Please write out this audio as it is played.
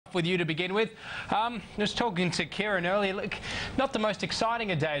With you to begin with. Just talking to Kieran earlier, look, not the most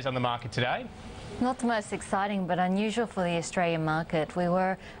exciting of days on the market today. Not the most exciting, but unusual for the Australian market. We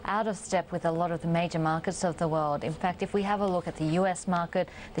were out of step with a lot of the major markets of the world. In fact, if we have a look at the US market,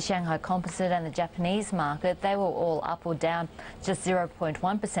 the Shanghai Composite and the Japanese market, they were all up or down just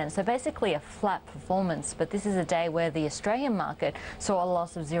 0.1%. So basically a flat performance. But this is a day where the Australian market saw a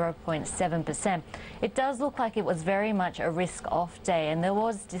loss of 0.7%. It does look like it was very much a risk-off day, and there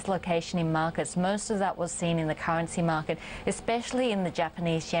was dislocation in markets. Most of that was seen in the currency market, especially in the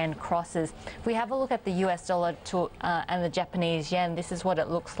Japanese yen crosses. If we have a look at the US dollar and the Japanese yen, this is what it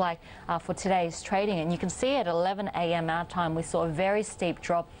looks like for today's trading. And you can see at 11 a.m. our time, we saw a very steep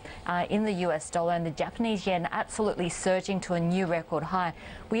drop in the US dollar, and the Japanese yen absolutely surging to a new record high.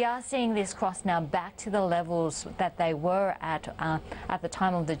 We are seeing this cross now back to the levels that they were at the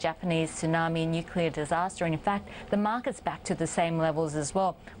time of the Japanese tsunami and nuclear disaster. And in fact, the market's back to the same levels as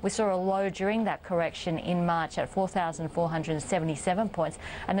well. We saw a low during that correction in March at 4,477 points,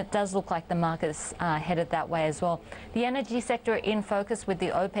 and it does look like the market's headed that way as well. The energy sector in focus with the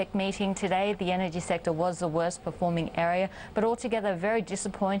OPEC meeting today. The energy sector was the worst performing area, but altogether a very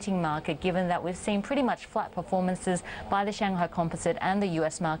disappointing market, given that we've seen pretty much flat performances by the Shanghai Composite and the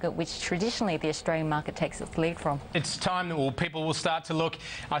US market, which traditionally the Australian market takes its lead from. It's time that people will start to look,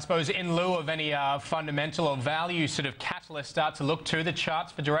 I suppose, in lieu of any fundamental or value sort of catalyst, start to look to the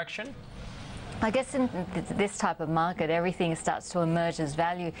charts for direction. I guess in this type of market, everything starts to emerge as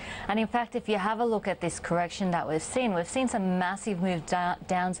value. And in fact, if you have a look at this correction that we've seen some massive move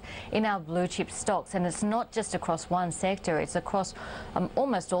downs in our blue chip stocks. And it's not just across one sector, it's across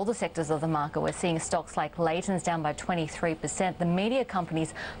almost all the sectors of the market. We're seeing stocks like Leighton's down by 23%. The media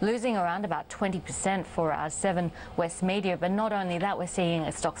companies losing around about 20% for our Seven West Media. But not only that, we're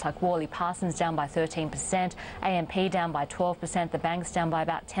seeing stocks like Worley Parsons down by 13%, AMP down by 12%, the banks down by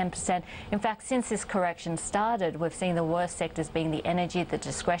about 10%. In fact, since this correction started, we've seen the worst sectors being the energy, the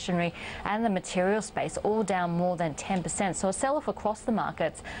discretionary and the material space, all down more than 10%. So a sell-off across the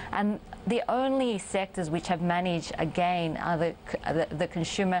markets, and the only sectors which have managed a gain are the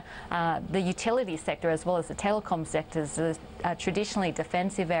consumer, the utility sector, as well as the telecom sectors, the traditionally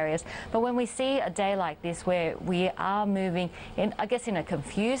defensive areas. But when we see a day like this where we are moving in, I guess, in a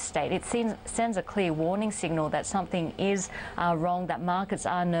confused state, it sends a clear warning signal that something is wrong, that markets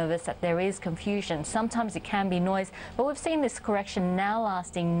are nervous, that there is confusion. Sometimes it can be noise, but we've seen this correction now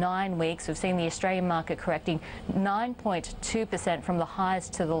lasting 9 weeks. We've seen the Australian market correcting 9.2% from the highs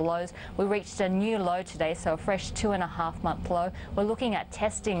to the lows. We reached a new low today, so a fresh 2.5-month low. We're looking at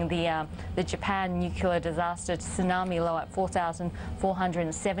testing the Japan nuclear disaster tsunami low at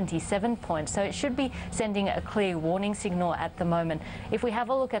 4,477 points. So it should be sending a clear warning signal at the moment. If we have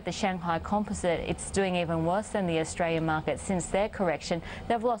a look at the Shanghai Composite, it's doing even worse than the Australian market. Since their correction,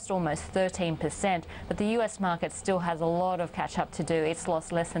 they've lost almost 13%, but the US market still has a lot of catch up to do. It's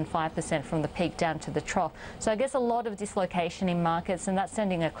lost less than 5% from the peak down to the trough. So I guess a lot of dislocation in markets, and that's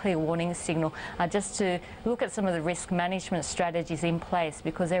sending a clear warning signal just to look at some of the risk management strategies in place,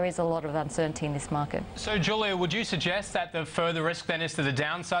 because there is a lot of uncertainty in this market. So Julia, would you suggest that the further risk then is to the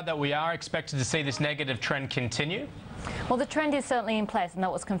downside, that we are expected to see this negative trend continue? Well, the trend is certainly in place, and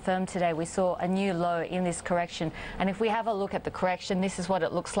that was confirmed today. We saw a new low in this correction, and if we have a look at the correction, this is what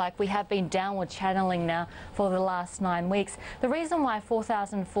it looks like. We have been downward channeling now for the last 9 weeks. The reason why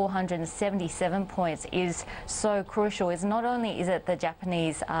 4,477 points is so crucial is not only is it the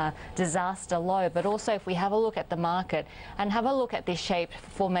Japanese disaster low, but also if we have a look at the market and have a look at this shape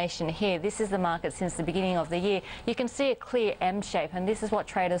formation here, this is the market since the beginning of the year. You can see a clear M shape, and this is what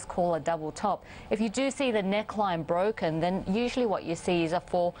traders call a double top. If you do see the neckline broken, then usually what you see is a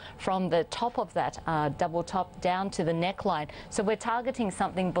fall from the top of that double top down to the neckline. So we're targeting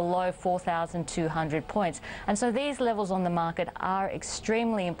something below 4,200 points. And so these levels on the market are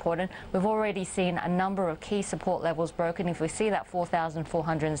extremely important. We've already seen a number of key support levels broken. If we see that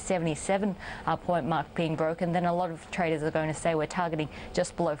 4,477 point mark being broken, then a lot of traders are going to say we're targeting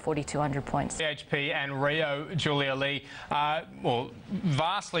just below 4,200 points. BHP and Rio, Julia Lee, well,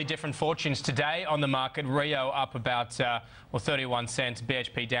 vastly different fortunes today on the market. Rio up about 31 cents,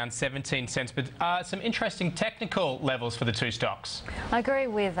 BHP down 17 cents, but some interesting technical levels for the two stocks. I agree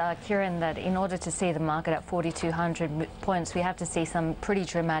with Kieran that in order to see the market at 4,200 points, we have to see some pretty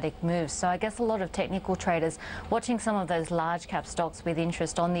dramatic moves. So I guess a lot of technical traders watching some of those large cap stocks with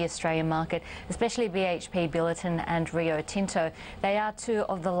interest on the Australian market, especially BHP Billiton and Rio Tinto. They are two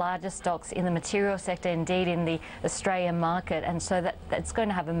of the largest stocks in the material sector, indeed in the Australian market, and so that's going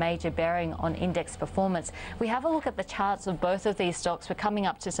to have a major bearing on index performance. We have a look at at the charts of both of these stocks, we're coming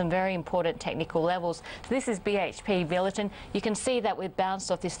up to some very important technical levels. So this is BHP Billiton. You can see that we've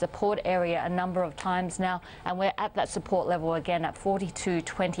bounced off this support area a number of times now, and we're at that support level again at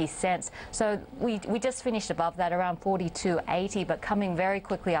 42.20 cents. So we just finished above that around 42.80, but coming very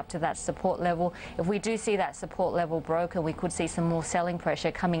quickly up to that support level. If we do see that support level broken, we could see some more selling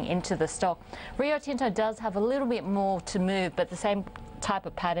pressure coming into the stock. Rio Tinto does have a little bit more to move, but the same type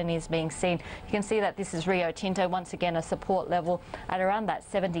of pattern is being seen. You can see that this is Rio Tinto, once again a support level at around that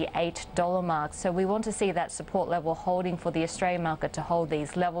 $78 mark. So we want to see that support level holding for the Australian market to hold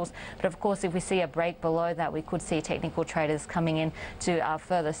these levels. But of course, if we see a break below that, we could see technical traders coming in to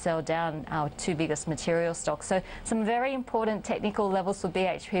further sell down our two biggest material stocks. So some very important technical levels for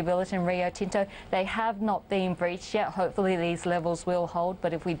BHP Billiton and Rio Tinto. They have not been breached yet. Hopefully these levels will hold,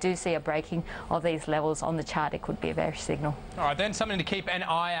 but if we do see a breaking of these levels on the chart, it could be a bearish signal. All right, then something to keep an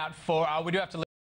eye out for. We do have to